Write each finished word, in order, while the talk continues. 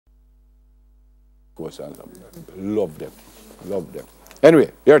course, I love them. Love them.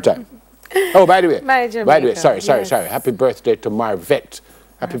 Anyway, your time. Oh, by the way. By the way, sorry. Happy birthday to Marvette.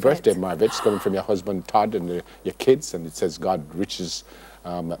 Happy birthday, Marvette. It's coming from your husband, Todd, and your kids, and it says God riches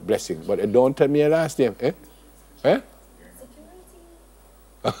blessing. But don't tell me your last name, eh? Eh?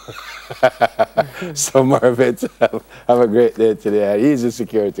 So Marvette, have a great day today. He's a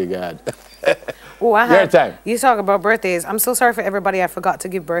security guard. Oh, your time. You talk about birthdays. I'm so sorry for everybody I forgot to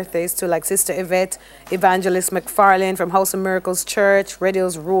give birthdays to, like Sister Yvette, Evangelist McFarlane from House of Miracles Church, Red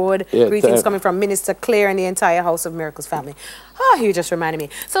Hills Road. Yeah, Greetings coming from Minister Claire and the entire House of Miracles family. Oh, you just reminded me.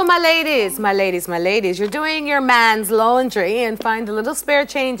 So my ladies, you're doing your man's laundry and find a little spare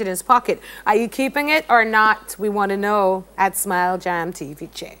change in his pocket. Are you keeping it or not? We want to know at Smile Jam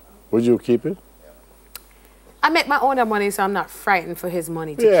TV Che. Would you keep it? I make my own money, so I'm not frightened for his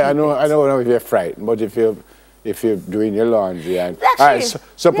money to yeah, keep I know if you're frightened, but if you're doing your laundry and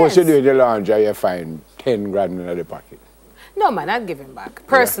suppose you're doing your laundry and you find 10 grand in the pocket. No man, I'd give him back,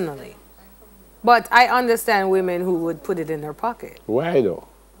 personally. Yeah. But I understand women who would put it in their pocket. Why though?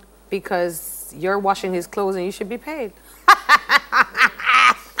 Because you're washing his clothes and you should be paid.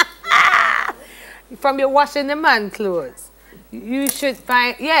 From your washing the man's clothes. You should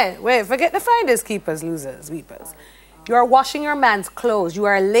find, forget the finders, keepers, losers, weepers. You are washing your man's clothes. You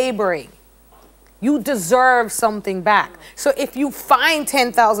are laboring. You deserve something back. So if you find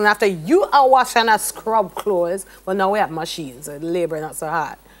 10,000 after you are washing a scrub clothes, well, now we have machines, so labor not so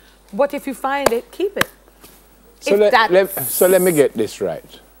hard. But if you find it, keep it. So, let me get this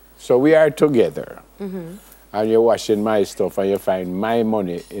right. So we are together, and you're washing my stuff, and you find my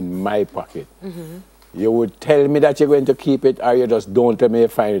money in my pocket. You would tell me that you're going to keep it, or you just don't tell me you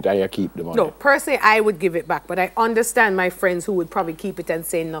find it and you keep the money? No, personally, I would give it back, but I understand my friends who would probably keep it and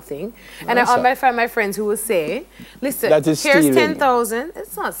say nothing. And I understand my friends who will say, listen, here's 10,000.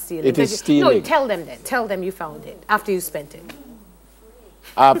 It's not stealing. It is stealing. No, tell them then. Tell them you found it after you spent it.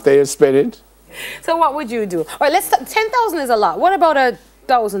 After you spent it? So what would you do? All right, 10,000 is a lot. What about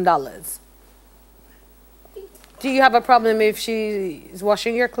 $1,000? Do you have a problem if she is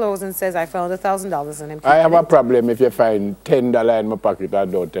washing your clothes and says, I found $1,000 and I'm keeping I have a problem if you find $10 in my pocket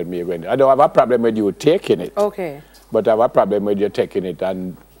and don't tell me you're going to. I don't have a problem with you taking it. Okay. But I have a problem with you taking it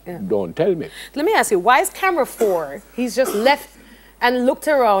and don't tell me. Let me ask you, why is camera 4? He's just left and looked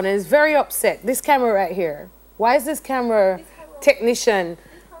around and is very upset. This camera right here. Why is this camera technician,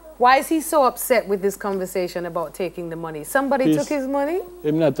 why is he so upset with this conversation about taking the money? Somebody took his money?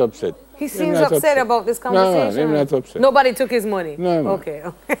 I'm not upset. He seems upset about this conversation. No, I'm not upset. Nobody took his money? No. Okay.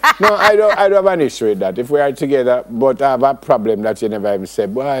 No, I don't have an issue with that. If we are together, but I have a problem that you never even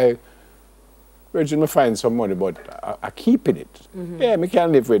said, boy, Virgin, I find some money, but I keeping it. Yeah, I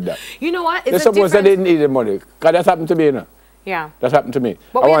can't live with that. You know what? They suppose I didn't need the money. Because that happened to me, you know. Yeah. That happened to me.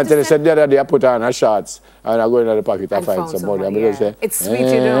 But I wanted to say the other day I put on a shorts and I go into the pocket and find some money. Yeah. Say, it's sweet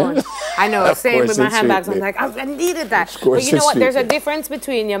you don't. I know, same with my handbags. I'm like, I needed that. But you know what? There's a difference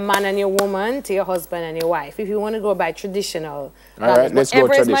between your man and your woman to your husband and your wife. If you want to go by traditional, all right, let's go traditional.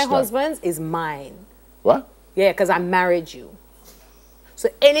 Whatever is my husband's is mine. What? Yeah, because I married you. So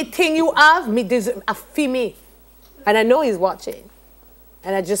anything you have, me deserve a fee me. And I know he's watching.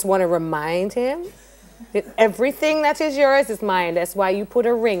 And I just want to remind him that everything that is yours is mine. That's why you put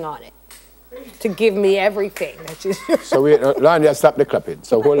a ring on it. To give me everything that is yours. So wait, Lonnie, stop the clapping.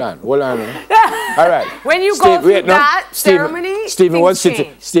 So hold on. All right. When you go through that ceremony, Stephen was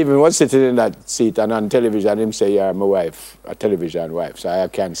sitting in that seat and on television, him say, you're my wife, a television wife. So I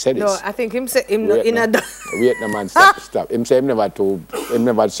can't say this. No, I think him say, him wait, in no. a... Wait, no, man, stop. Him say him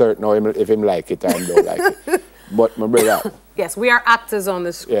never certain if him like it or him don't like it. But my brother... Yes, we are actors on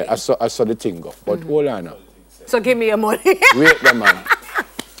the screen. Yeah, I saw the thing go. But hold on now. So give me your money. Wait, no, man.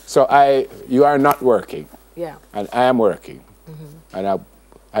 So you are not working. Yeah. And I am working. And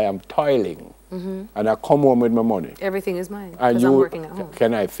I am toiling. And I come home with my money. Everything is mine. Because I'm working at home.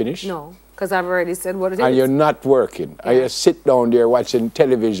 Can I finish? No, because I've already said what it is. And you're not working. Yeah. I sit down there watching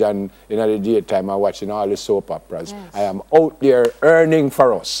television in the daytime and watching all the soap operas. Yes. I am out there earning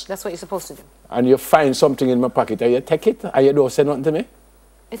for us. That's what you're supposed to do. And you find something in my pocket and you take it and you don't say nothing to me?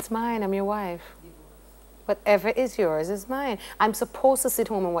 It's mine. I'm your wife. Whatever is yours is mine. I'm supposed to sit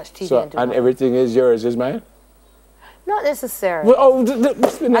home and watch TV and do and everything is yours is mine? Not necessarily. Well,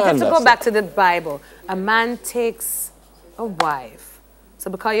 I have to go back to the Bible. A man takes a wife. So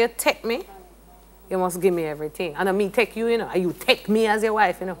because you take me, you must give me everything. And I mean take you, you know, and you take me as your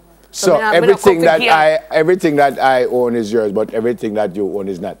wife, you know. So everything that I own is yours, but everything that you own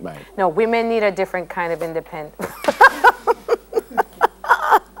is not mine. No, women need a different kind of independence.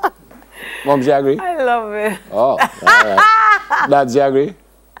 Mom, do you agree? I love it. Oh, all right. Dad, do you agree?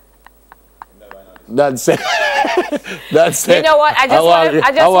 That's it. That's it. You know what? I just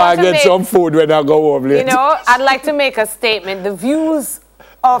want to get make some food when I go home later. You know, I'd like to make a statement. The views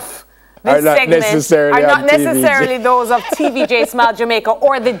of this are not segment necessarily, are not necessarily those of TVJ Smile Jamaica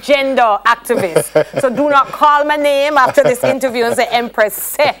or the gender activists. So do not call my name after this interview and say,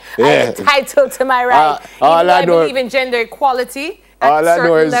 Empress, I'm entitled to my right. I believe in gender equality. All I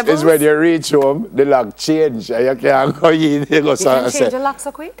know is when you reach home, the lock change. And you can't go in. You can change the lock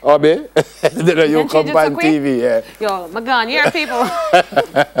so quick? Oh, me? You come on TV, yeah. Yo, my gun, here, people.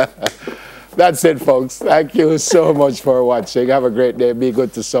 That's it, folks. Thank you so much for watching. Have a great day. Be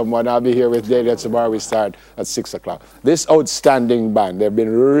good to someone. I'll be here with Delia tomorrow. We start at 6 o'clock. This outstanding band, they've been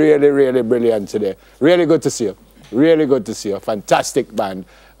really, really brilliant today. Really good to see you. Really good to see you. Fantastic band.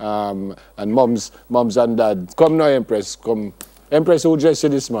 And mums and dad. Come now, Empress. Come. Empress, who dressed you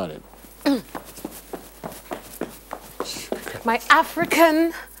this morning? My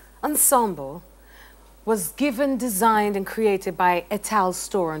African ensemble was given, designed, and created by Etal's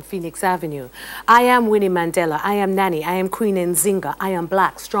store on Phoenix Avenue. I am Winnie Mandela. I am Nanny. I am Queen Nzinga. I am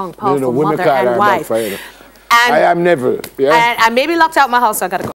black, strong, powerful, mother and wife. I am Neville. Yeah? And I may be locked out of my house, so I gotta go.